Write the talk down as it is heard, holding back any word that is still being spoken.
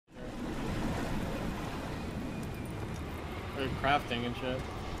They're crafting and shit.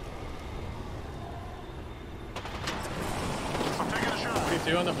 I'm taking a shot.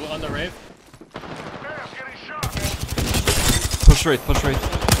 P2 on the Wraith. Getting shot. Push Wraith, push Wraith.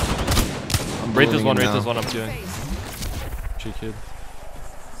 Wraith is one up to you. G kid.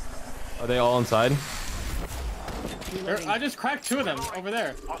 Are they all inside? I just cracked 2 of them over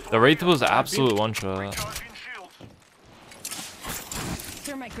there. The Wraith was absolute one shot. Recharging shields.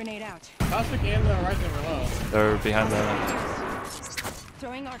 Thermite grenade out. Caustic and the Horizon were low. They're behind that.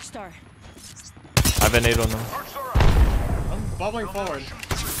 Throwing arc star. I have a nade on them. I'm bubbling forward.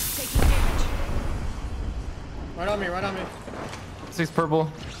 Taking damage. Right on me, right on me. 6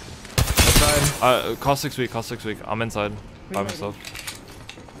 purple. Outside. Caustic's weak, Caustic's weak. I'm inside by myself.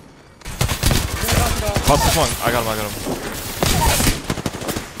 You're gonna talk about Caustic's one. I got him, I got him.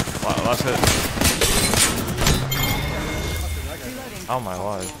 Wow, last hit. Oh my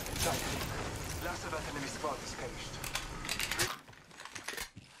life.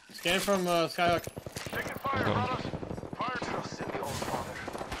 scan from Skyhook. Taking fire on us. Fire to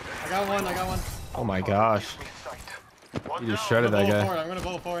I got one. Oh my gosh. One You just down. shredded that guy. I'm gonna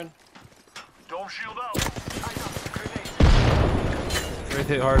bolt forward. Dome shield out. Wraith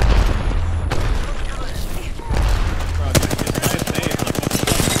hit hard. Bro, this guy's nade.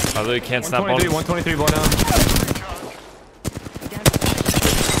 I literally can't snap on 123, 123 blow down.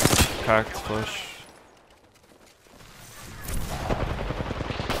 Cracked, push.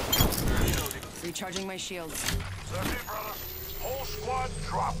 Recharging my shields. That's it, brothers. Whole squad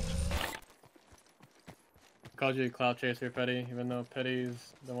dropped. Called you Cloud Chaser, Petty, even though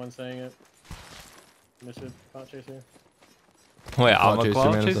Petty's the one saying it. Mr. Cloud Chaser. Wait, I'm Cloud a chaser,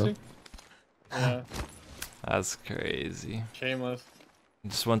 cloud man, chaser? Yeah, That's crazy. shameless.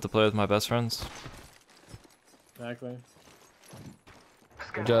 Just went to play with my best friends. Exactly.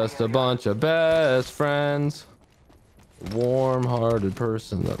 Just a bunch of best friends. Warm-hearted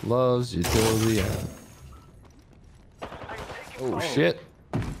person that loves you till the end. Oh shit.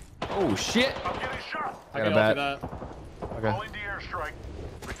 Oh shit. I'm getting shot. I Got can a bat. that. Okay. Calling the airstrike.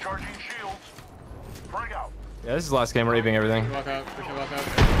 Recharging shields. Frag out. Yeah, this is the last game. We're aping everything. We should walk out.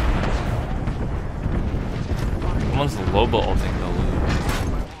 Someone's Loba ulting the loot.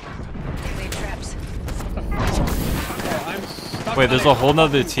 Lay traps. Oh, I'm stuck. Wait, there's on a whole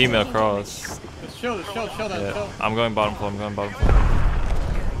nother team across. Just chill that, Yeah, chill. I'm going bottom floor,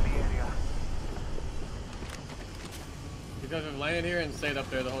 These guys have landed here and stayed up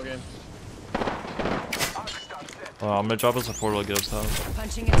there the whole game. Well, I'm gonna drop us a portal to get us out.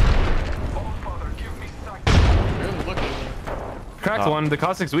 Punching it. They're looking. Cracked one. The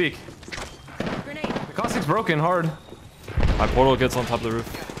caustic's weak. Grenade. The caustic's broken hard. My portal gets on top of the roof.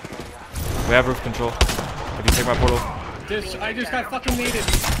 We have roof control. If you take my portal. I just got fucking needed.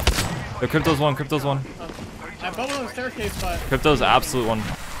 The crypto's one, crypto's one. I bubbled on the staircase, but Crypto's absolute one.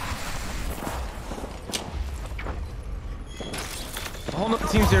 A whole nother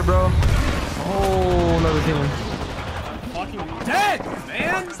team's here, bro. A whole nother team. fucking dead,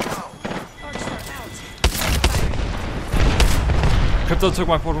 man. Arc star out. Crypto took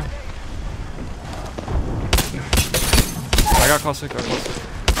my portal. I got caustic, Watch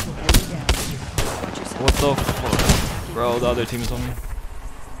yourself. What the fuck? Bro, the other team's on me.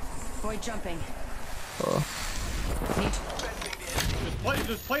 Void jumping.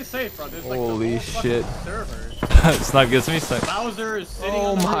 Just play safe, bro. There's like Holy the whole shit. fucking server. Snipe gets me stuck. Bowser is sitting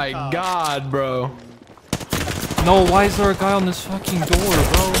Oh on the my rooftop. god, bro. No, why is there a guy on this fucking door,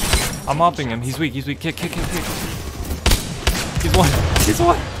 bro? I'm mopping him. He's weak. Kick. He's one. There's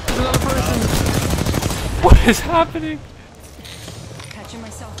another person. What is happening? Patching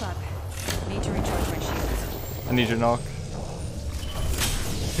myself up. Need to recharge my shields. I need your knock. I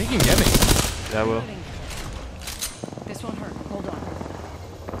think you can get me. Yeah, I will. Reloading. This won't hurt. Hold on.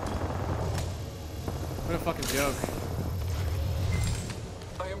 What a fucking joke.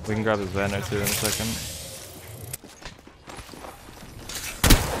 We can grab his banner too in a second.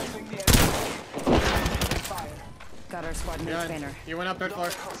 Got our squad mate's banner. You went up third floor.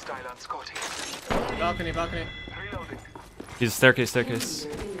 Balcony. He's staircase.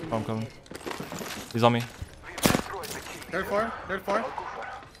 Oh, I'm coming. He's on me. Third floor.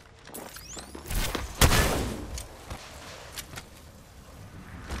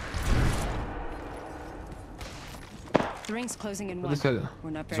 The ring's closing in one. This guy.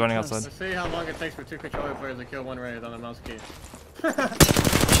 We're not He's very running close. outside. Let's see how long it takes for 2 controller players to kill 1 raid on a mouse key.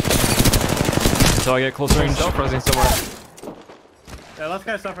 Until I get close range. Self-frozen somewhere. Yeah, let's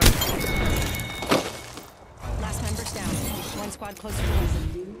get stuff for Last member's down. One squad closer.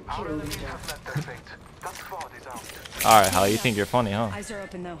 Alright, Hal, you think you're funny, huh? Eyes are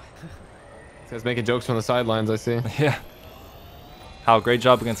open though. This guy's making jokes from the sidelines, I see. Yeah. Hal, great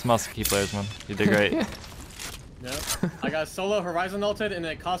job against mouse key players, man. You did great. Yep. I got solo horizon ulted and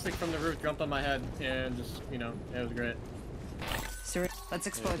then caustic from the roof jumped on my head and just, you know, it was great. Sir, let's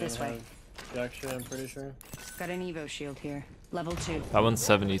explore this way. Jack shit, I'm pretty sure. Got an Evo shield here. Level 2. That one's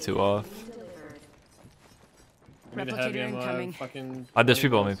 72 off. I need a heavy Replicator ammo. incoming. Fucking. There's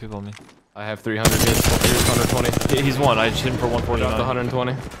people on me, people on me. I have 300 hits. Here's 120. He's one. I just hit him for Dropped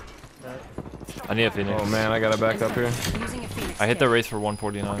 149. 120. I need a Phoenix. Oh man, I got it backed up here. Using a Phoenix I hit the kit. race for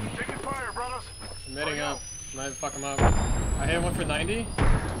 149. Taking fire, brothers. I'm hitting up. Might fuck him up. I hit one for 90.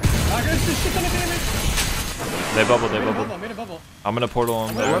 Ah, good shit ton of damage. They bubbled, they Made a bubbled. bubble, made a bubble. I'm gonna portal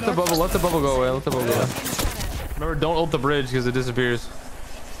him. Let the bubble go away. Let the bubble go away. Remember, don't ult the bridge because it disappears.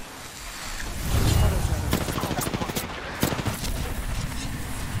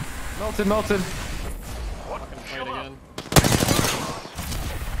 Melted. Fucking fight again.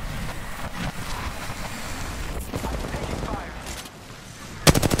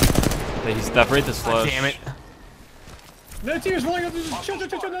 Hey, he's that rate is flush. Damn it. Another team is rolling up. Chill,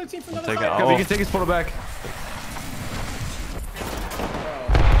 another team from the other Take it side. out. We can take his portal back.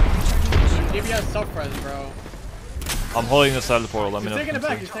 Maybe he has self-pres, bro. I'm holding this side of the portal. Let me He's know. taking it if you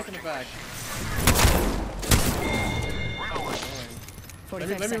back. can He's taking it back.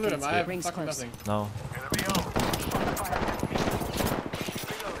 45 Let me loot him. seconds. I have Rings fucking close. nothing. see. No.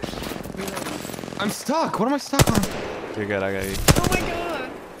 I'm stuck. What am I stuck on? You're good. I got you. Oh my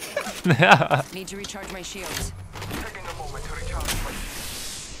god! Need to recharge my shields. Taking a moment to recharge my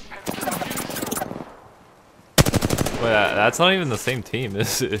Wait, that's not even the same team,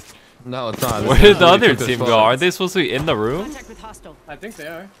 is it? No, it's not. Where did the other team go? Aren't they supposed to be in the room? Contact with hostile. I think they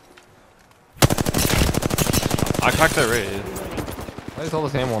are. I cracked that raid. Why is all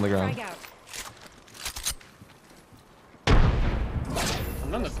this ammo on the ground? Frag out.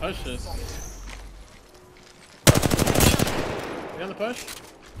 I'm on the push this. You on the push?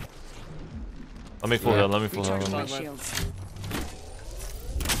 Let me full heal. Let me full heal. Recharging my Let me- shields.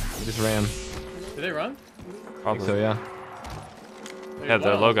 He just ran. Did they run? Probably. So yeah. Yeah,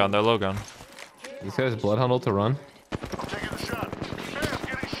 they're low gun. They're low gun. This guy's bloodhound ult to run. taking a shot. Man's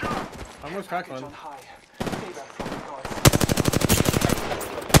getting shot. I almost cracked one.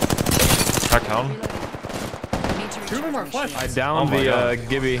 Crack down. Need to Two of them are recharge my flash. I shields. downed Oh my the God.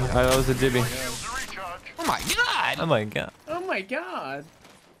 Gibby. That was a Dibby. Shields to recharge. Oh my god. Oh my god!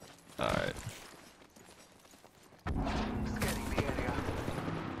 Alright. Scanning the area.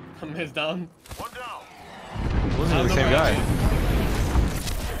 I'm his down. One down. Wasn't the same guy.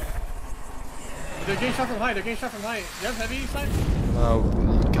 They're getting shot from height. They're getting shot from height. You have heavy side?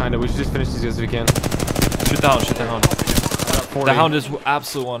 Oh, kinda. We should just finish these guys if we can. Shoot the hound. Shoot the hound. I got 40. The hound is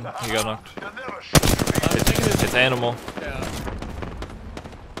absolute one. He got knocked. They'll never shoot me. I'm taking this. It's animal. Yeah.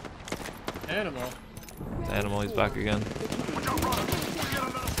 Animal. It's animal. He's back again. Put your run. We got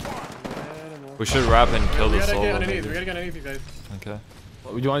another squad. Animal. We should wrap and kill We the gotta get solo. underneath. We gotta get underneath you guys. Okay.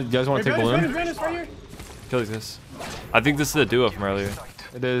 You guys want to take balloon? Brandon's right here. Kill this. I think this is a duo from earlier.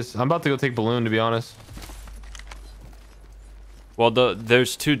 It is. I'm about to go take balloon, to be honest. Well,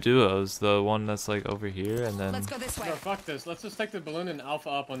 there's two duos. The one that's like over here, and then Let's go this way. Bro, fuck this. Let's just take the balloon and alpha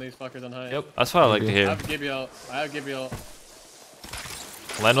up on these fuckers on height. Yep. that's what I like to I hear. have Gibby out. I have Gibby out.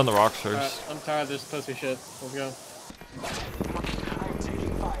 Land on the rocks Alright, first. I'm tired of this pussy shit. Let's go.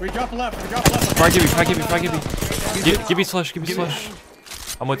 We drop left. We drop left. Frag Gibby, frag Gibby, frag Gibby. Gibby slush, Gibby slush.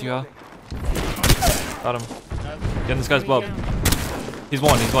 I'm with you, Al. Got him. Getting this guy's bub. He's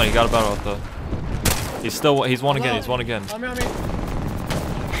one. He got a battle out though. He's one again. He's one again. On me, on me.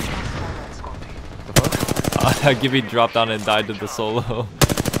 Gibby dropped down and died to the solo.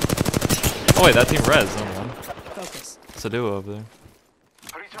 Oh wait, that team res. Never mind. Focus. It's a duo over there.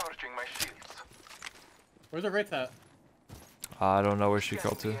 Recharging my shields. Where's the wraith at? I don't know where she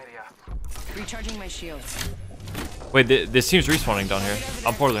crawled to. Area. Recharging my shields. Wait, this team's respawning down here.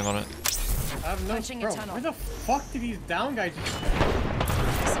 I'm portaling on it. I have no. Punching a Bro, tunnel. where the fuck did these down guys just.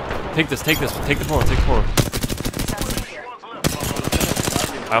 Take this. Take the portal. Take the portal. Squads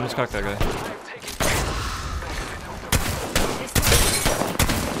left. I almost cracked that guy.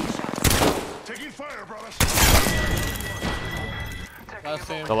 Taking fire, brothers. Last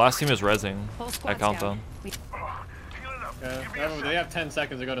team. The last team is rezzing Whole at squad's countdown. down. We- Healing up. Yeah, they have 10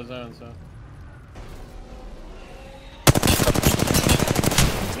 seconds to go to zone, so.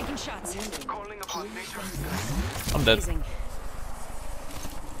 Taking shots. Calling upon nature. I'm dead. Amazing.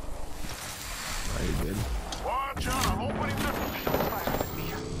 Watch out. I'm opening the.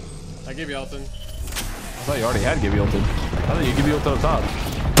 I give you Elton. I thought you already had Gibby ulted. I thought you Gibby ulted up top.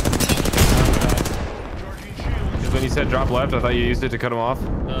 Charging shields. Because when you said drop left, I thought you used it to cut him off.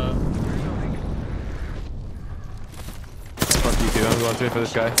 No. You too. I'm going to for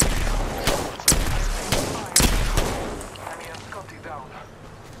this guy. Enemy has Knoqd down.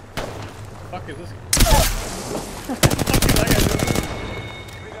 Fuck is this?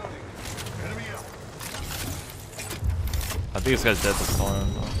 Enemy out. I think this guy's dead this time.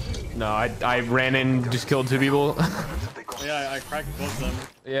 No, I ran in, just killed 2 people. Yeah, I cracked both of them.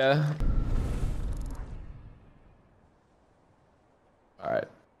 Yeah. All right.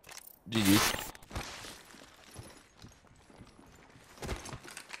 GG.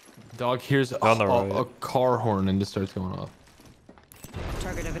 Dog hears On the right. a car horn and just starts going off.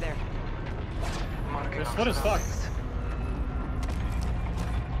 Target over there. This foot is fucked.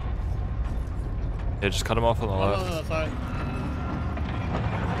 Yeah, just cut him off on the Oh, left. no, that's fine.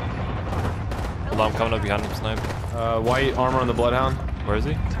 Hold on, I'm coming up behind him, snipe. White armor on the Bloodhound. Where is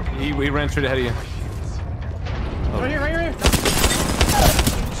he? He ran straight ahead of you. Right here, right here.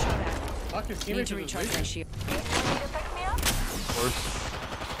 Fuck, his Need teammates to are recharge just my shield. Of course.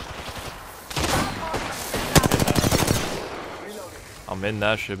 I'm in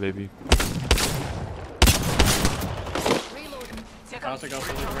that shit, baby. Classic up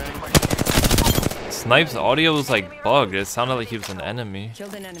in the ring. Snipe's audio was like bugged. It sounded like he was an enemy.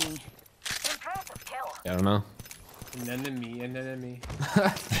 Killed an enemy. Yeah, I don't know. An enemy.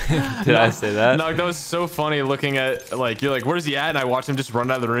 Did I say that? No, that was so funny looking at, like, you're like, where's he at? And I watch him just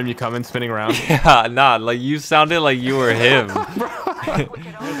run out of the room. You come in spinning around. Yeah, nah, like you sounded like you were him.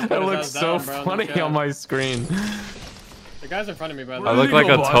 That looks so funny on my screen. The guy's in front of me, by the I way. look did he like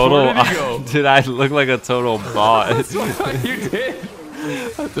go, a boss? total. Where did he go? Did I look like a total bot? You did.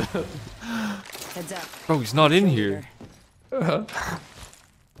 Heads up. Bro, he's not in here. Look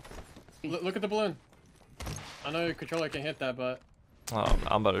at the balloon. I know your controller can hit that, but Oh,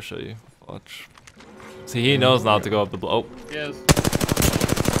 I'm about to show you. Watch. See, he knows not to go up the. Oh, he is.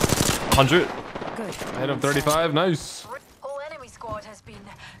 100. Good. I hit him 35. Nice. Whole enemy squad has been.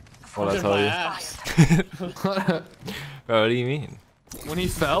 What'd I Just tell my you? ass. Bro, what do you mean? When he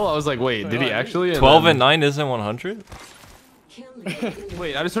fell, I was like, wait, did he actually? And 12 then- and 9 isn't 100?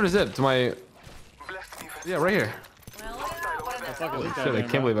 Wait, I just heard a zip to my. Yeah, right here. The fuck is this guy Shit, I doing,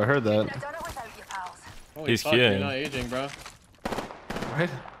 can't bro? believe I heard that. Done it without you, pals. Holy He's fuck, you're queuing. not aging, bro. Right?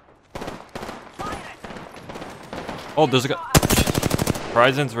 Oh, there's a guy.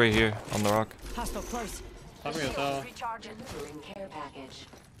 Horizon's right here on the rock. Hostile close. Top of yourself. Recharging.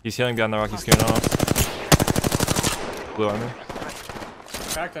 He's healing behind the rock. He's skewing on us. Blue armor.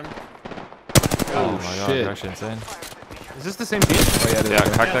 Cracked him. Oh my god, shit. you're actually insane. Is this the same team? Oh yeah, it is. Yeah,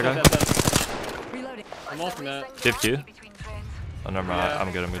 crack that guy. Dead. Reloading. I'm ulting that. Give Q. Between friends. Oh, never mind. Yeah.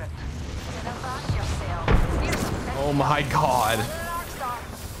 I'm good. I'm good. Advance yourself. Oh my god.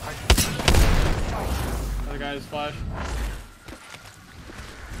 Other guy's flash.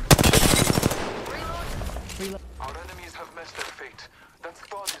 Our enemies have missed their fate. That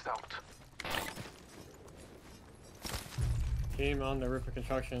spawn is out. Team on the roof of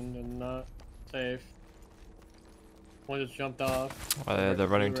construction and not safe. One just jumped off. Oh, yeah, they're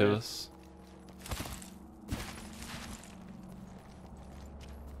running to us.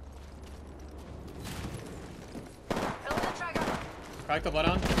 Pull the trigger. Cracked the blood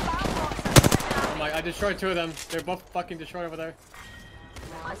on. Oh my, I destroyed 2 of them. They're both fucking destroyed over there.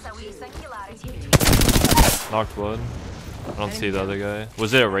 That's a wee singularity. Knocked blood. I don't see the other guy.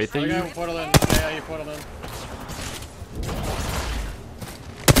 Was it a wraith that Other guy you? portal in. Yeah, he portaled in.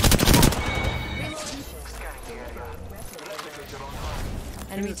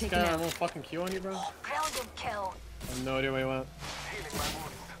 Enemy This taken guy, I out. won't fucking Q on you, bro. I Ground and kill. have no idea where he went. Healing my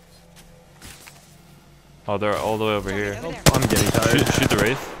wounds. Oh, they're all the way over here. Over there. I'm getting tired. Shoot the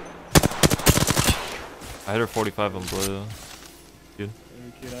wraith. I hit her 45 on blue. Good. Let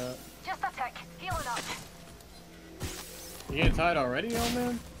me Q that. Just a tick. Healing up. You getting tired already, old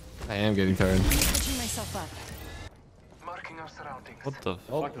man? I am getting tired. Catching myself up. Marking our surroundings. What the?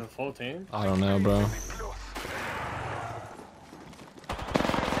 Fuck the full team. I don't know, bro.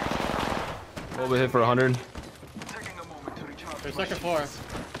 What we hit for 100? Taking a moment to recharge. They're second floor.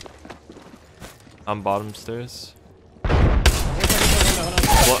 I'm bottom stairs.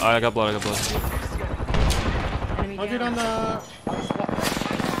 Hold on. I got blood. I got blood. Enemy 100 down. on the...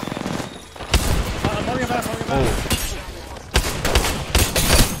 I'm holding it back, holding it back. Oh,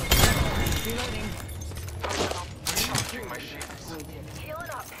 Reloading. Recharging my shields.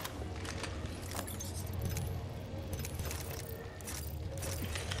 Healing up.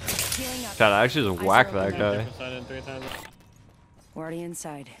 Healing up. God, I actually just whacked that guy. Decided 3 times. We're already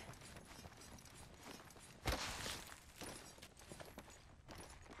inside.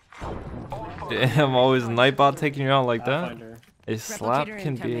 Damn, always Nightbot taking you out like that. Pathfinder. A slap Replicator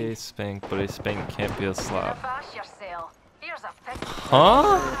can be incoming. a spank, but a spank can't be a slap. Avast yourself. Here's Here's a pick.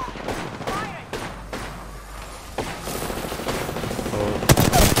 Huh?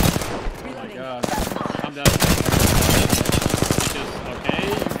 Reloading. I'm done. Just, okay,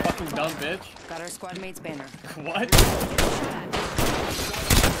 you fucking dumb bitch. Got our squad mate's banner. What?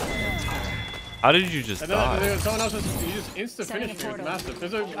 How did you just And then die? someone else just, you just insta Setting finished a me. It was portal. massive.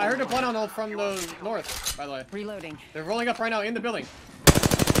 There's a, I heard a plan on from the north, by the way. Reloading. They're rolling up right now in the building.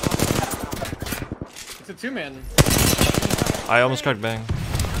 It's a two-man. I almost cracked bang.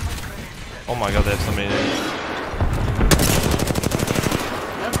 Oh my god, they have so many names.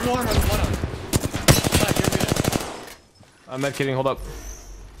 That's blue armor on one of them. Back, here, beat it. I'm med kitting. Hold up.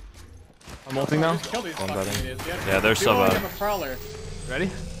 I'm ulting now. Just kill these One fucking better. idiots. Yeah, they're so only bad. have a prowler. Ready?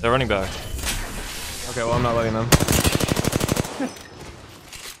 They're running back. Okay, well I'm not letting them.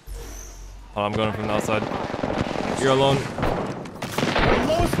 Oh, I'm going from the outside. You're alone. They're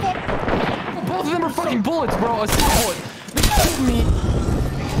low as fuck. Both of them are fucking bullets, bro. A single bullet. They killed me.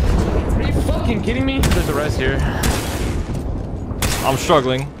 Are you fucking kidding me? There's a res here. I'm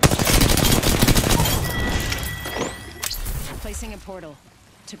struggling. Placing a portal.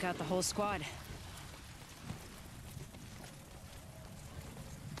 Took out the whole squad.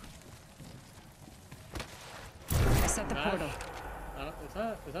 I set the portal.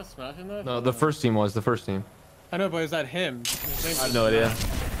 Is that smashing that? No, the first team was the first team. I know, but is that him? I have no idea.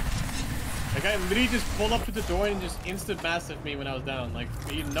 Like I literally just pulled up to the door and just instant massive me when I was down. Like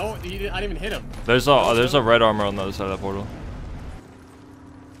you know, I didn't even hit him. There's a red armor on the other side of that portal.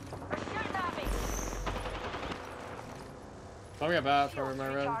 They're shooting at me. Oh, we got bad for my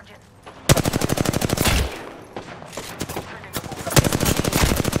run. Recharging.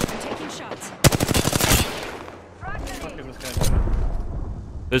 I'm taking shots. Fuck is this guy doing?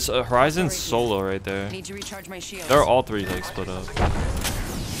 There's a Horizon solo right there. Need to recharge my shields. They're all three like split up.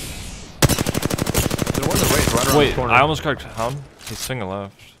 There's one that waits right around Wait, the corner. I almost cracked Hound. He's swinging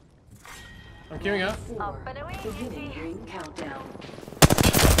left. I'm queuing up. Up and away, easy. Countdown.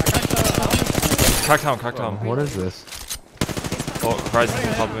 Cracked Hound, cracked Hound. What is this? Oh, Horizon's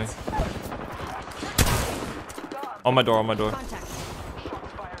on top of me. On my door, on my door. Contact.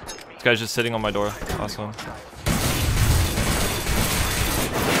 This guy's just sitting on my door. Awesome.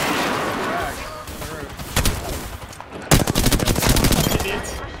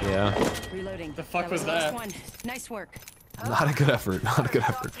 Yeah. Reloading. The fuck That was the last that? one. Nice work. Not a good effort. Not a good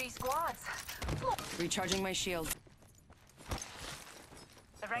effort. 3 squads. Recharging my shield.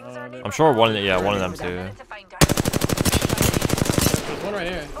 The rings are I'm sure one of them too. minute to find out. There's one right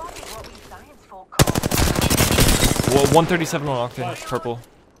here. Spotted what we science folk call Well, 137 on Octane, purple.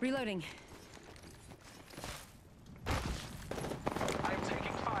 Reloading.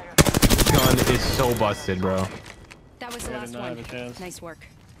 Gun is so busted, bro. That was the I last did not one. have a chance. Nice work.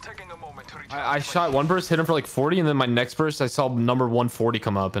 I shot one burst, hit him for like 40, and then my next burst, I saw number 140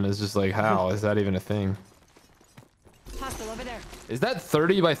 come up, and it's just like, how is that even a thing? Hostile over there. Is that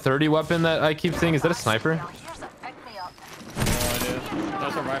 30 by 30 weapon that I keep seeing? Is that a sniper? Now here's a pick-me-up. No idea.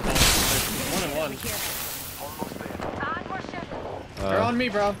 That's a rifle. There's one and one. Here. And we're shooting. They're on me,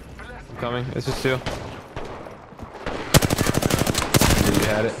 bro. I'm coming. It's just two. You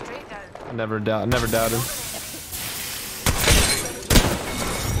had it. Straight down. Never doubted.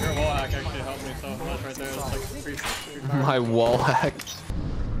 Your wall hack actually helped me so much right there. It's like three fire. My wall hack.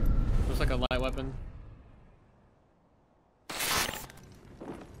 Looks like a light weapon.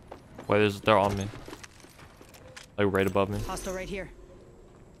 Wait, they're on me. Like right above me. Hostile right here.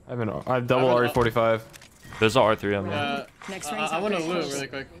 I have double RE45. There's an R3 on me. Next ring's I up want to very loot close. really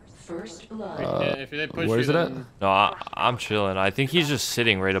quick. First blood. Yeah, if they push where's you, it at? then- No, I'm chilling. I think he's just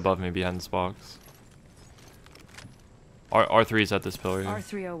sitting right above me behind this box. R3's at this pillar here.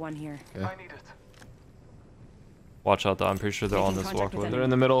 R301 here. Watch out though, I'm pretty sure they're on Making this contact with walkway. They're in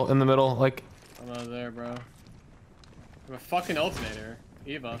the middle, like I'm not there, bro. I'm a fucking alternator.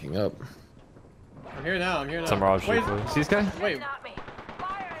 Eva. picking up. I'm here now. It's a Mirage Wait, shooter. See this guy? wait. Not me.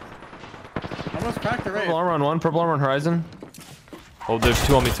 Firing. I almost cracked the raid. Purple armor on one, purple armor on Horizon. Oh, there's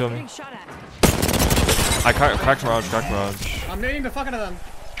two on me, Getting shot at. I cracked Mirage. I'm nading the fuck out of them.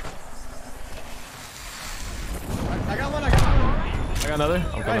 I got one. I got one. I got another. I'm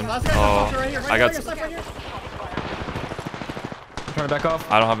Guys, coming. last guy, Oh, right here, I got. right here. I'm trying to back off.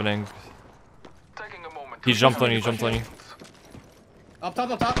 I don't have an angle. He jumped on you. Up top.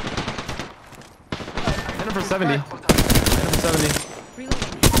 Hit him for 70. Hit him for 70.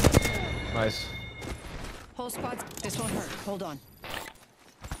 Reloading. Nice. Whole squad's. This won't hurt. Hold on.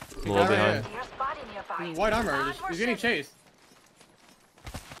 A little behind. Here's body nearby. White armor. And we're He's getting shooting. chased.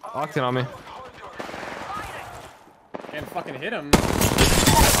 Octane on me. Can't fucking hit him.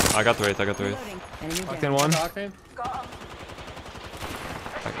 I got the wraith. Reloading. Enemy down. Octane one. Octane. Got him.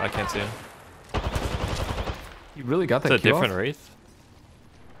 I can't see him. You really got that It's a kill different off? Wraith.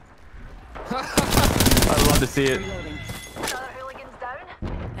 I'd love to see it. Reloading. Another hooligan's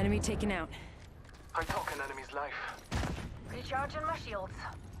down. Enemy taken out. I took an enemy's life. Recharging my shields.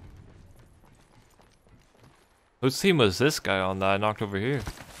 Whose team was this guy on that I knocked over here?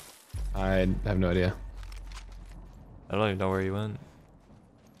 I have no idea. I don't even know where he went.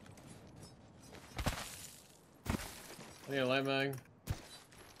 I need a light mag.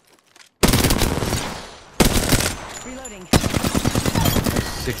 Reloading.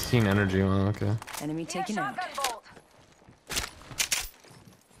 16 energy. Well, okay. Enemy taken out. Shotgun bolt.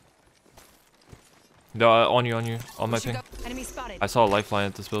 No, on you, on my ping. Enemy spotted. I saw a lifeline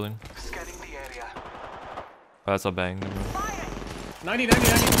at this building. Scanning the area. Oh, that's a bang. 90, 90, 90.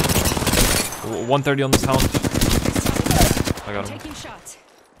 130 on this house. I got him. Taking shots.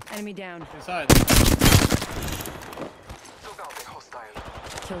 Enemy down. Inside. Took out the hostile.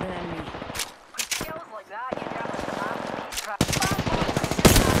 Killed an enemy. With skills like that, you got the masterpiece right.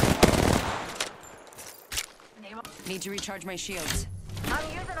 Need to recharge my shields. I'm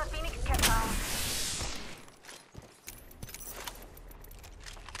using a Phoenix kit now.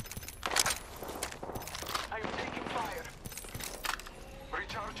 I am taking fire.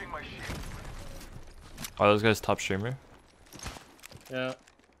 Recharging my shield. Oh, those guys top streamer. Yeah.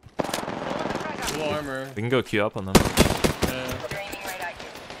 Full armor. We can go queue up on them. Yeah. Draining right at you.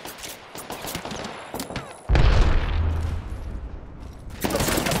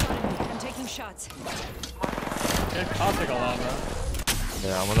 I'm taking shots. I'll take a lot, bro.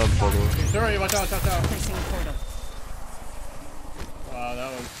 Yeah, I'm gonna portal. Sorry, watch out, watch out. Placing a portal. Wow,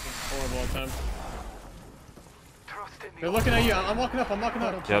 that was a horrible attempt. Trust in the They're looking at you. I'm walking up, I'm walking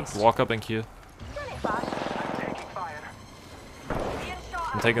up. Yep, walk up and queue. Get it, Flash. I'm taking fire. Being shot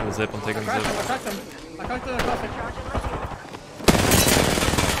I'm at. taking the zip, I'm taking the Cracked zip. them, I cracked them. I cracked them across the Recharging my shields.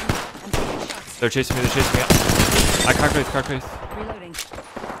 I'm taking shots. They're chasing me, they're chasing me. I cracked Wraith, cracked Wraith. Reloading.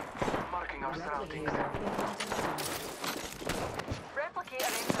 Marking our surroundings.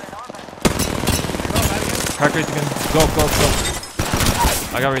 Replicator into an orbit. Crack Wraith again. Go, go, go.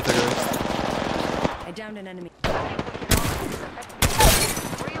 I got Wraith, I got Wraith. I downed an enemy.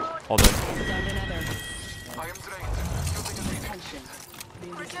 Reload. All dead. Downed another. I am drained. Using a Phoenix kit.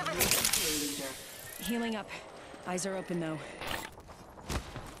 Rejuvenate. Healing up. Eyes are open though.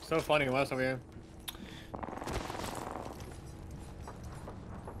 So funny, last over here.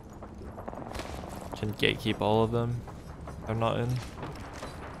 Can gatekeep all of them. They're not in.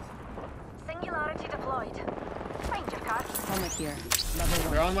 Singularity deployed. Find your car. Helmet here.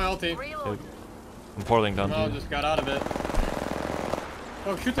 Level They're 1. on my ulti. Reload. I'm portaling down Oh, here. just got out of it.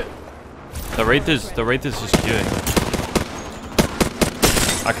 Oh, shoot it. The Wraith is just queuing.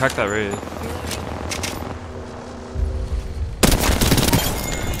 I cracked that Wraith.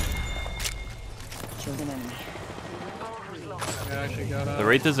 Killed an enemy. Yeah, I actually got out. The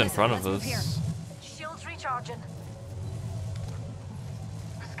Wraith is in front of Let's move us. Shields recharging.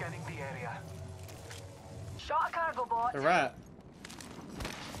 Scanning the area. Shot a cargo bot. The rat.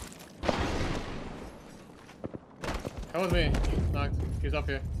 Come with me. Knocked. He's up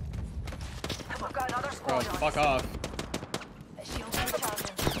here. We've got another Bro, squad on. fuck off. Shields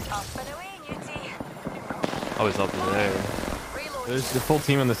recharging. Up and away, Newty. Oh, he's up there. Reload. There's the full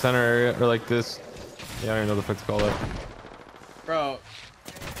team in the center area, or like this. Yeah, I don't even know the fuck to call it. Bro,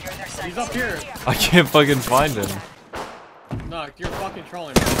 he's up here. I can't fucking find him. Knocked, you're fucking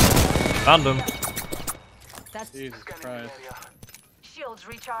trolling, bro. Found him. That's Jesus Scanning Christ. the area. Shields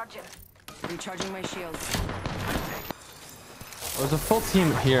recharging. recharging my shields. There's a full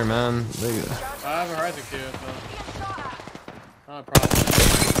team here, man. I have a Horizon Q, so Being shot at. not a problem.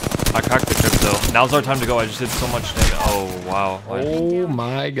 I cracked the crypto. Now's our time to go. I just did so much damage. Oh, wow. Oh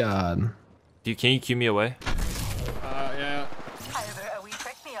my god. Can you cue me away? Yeah. How about a wee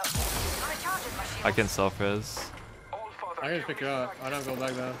pick-me-up? Recharging my shields. I can self-res. All further I can just pick you up. I don't go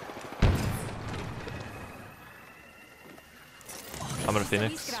back down. I'm in a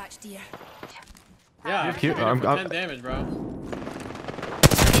Phoenix. Scratch, dear. Yeah, You're cute. I hit him for I'm- 10 damage, bro.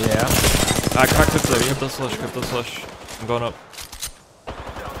 Yeah. I cracked crypto slush, crypto slush. I'm going up.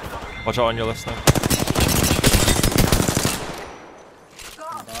 Watch out on your left now.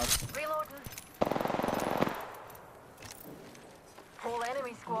 Got him. Reloading. Whole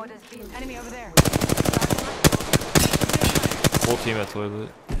enemy squad has been. Enemy over there. Whole team at toilet.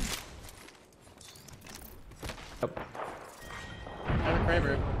 I have a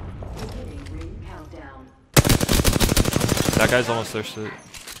Kraber. That guy's almost thirsty.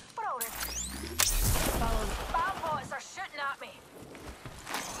 Followed. Bad bots are shooting at me.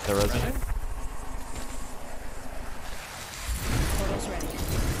 They're resin. Portal's ready.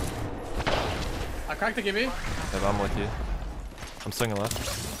 I cracked the Gibby. Yeah, I'm with you. I'm swinging left.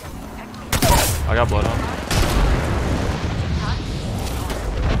 I got blood on.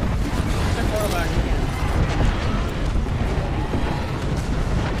 Check portal back.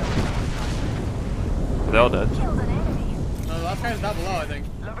 Are they all dead? Killed an enemy. No, the last guy's down below, I think.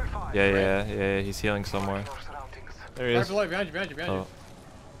 Level 5. Yeah, he's healing somewhere. Our surroundings. There he Right is. below, behind you, behind you, behind Oh. you.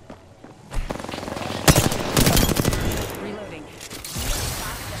 Reloading.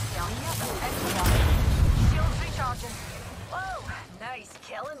 Shields recharging. Whoa, nice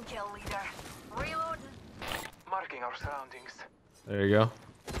kill, leader. Reloading. Marking our surroundings. There you go.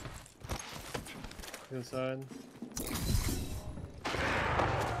 Good side.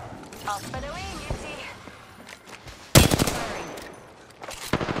 Up and away, Muty. Firing.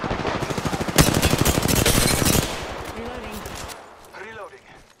 Reloading. Reloading.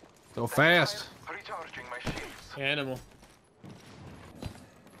 So fast. Recharging my shields. Animal.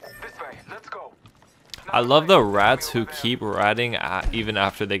 This way. Let's go. I love the rats who keep ratting even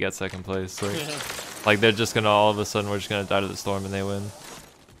after they get second place. Like they're just gonna all of a sudden we're just gonna die to the storm and they win.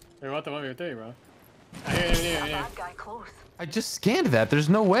 Hey, what the 1v3, bro? I hear you, Bad guy close. I just scanned that. There's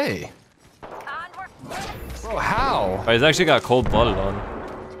no way. And we're Bro, how? Oh, he's actually got cold blooded on.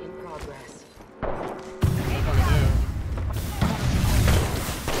 in progress.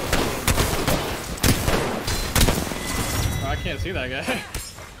 I can't see that guy.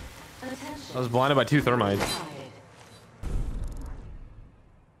 I was blinded by 2 thermites.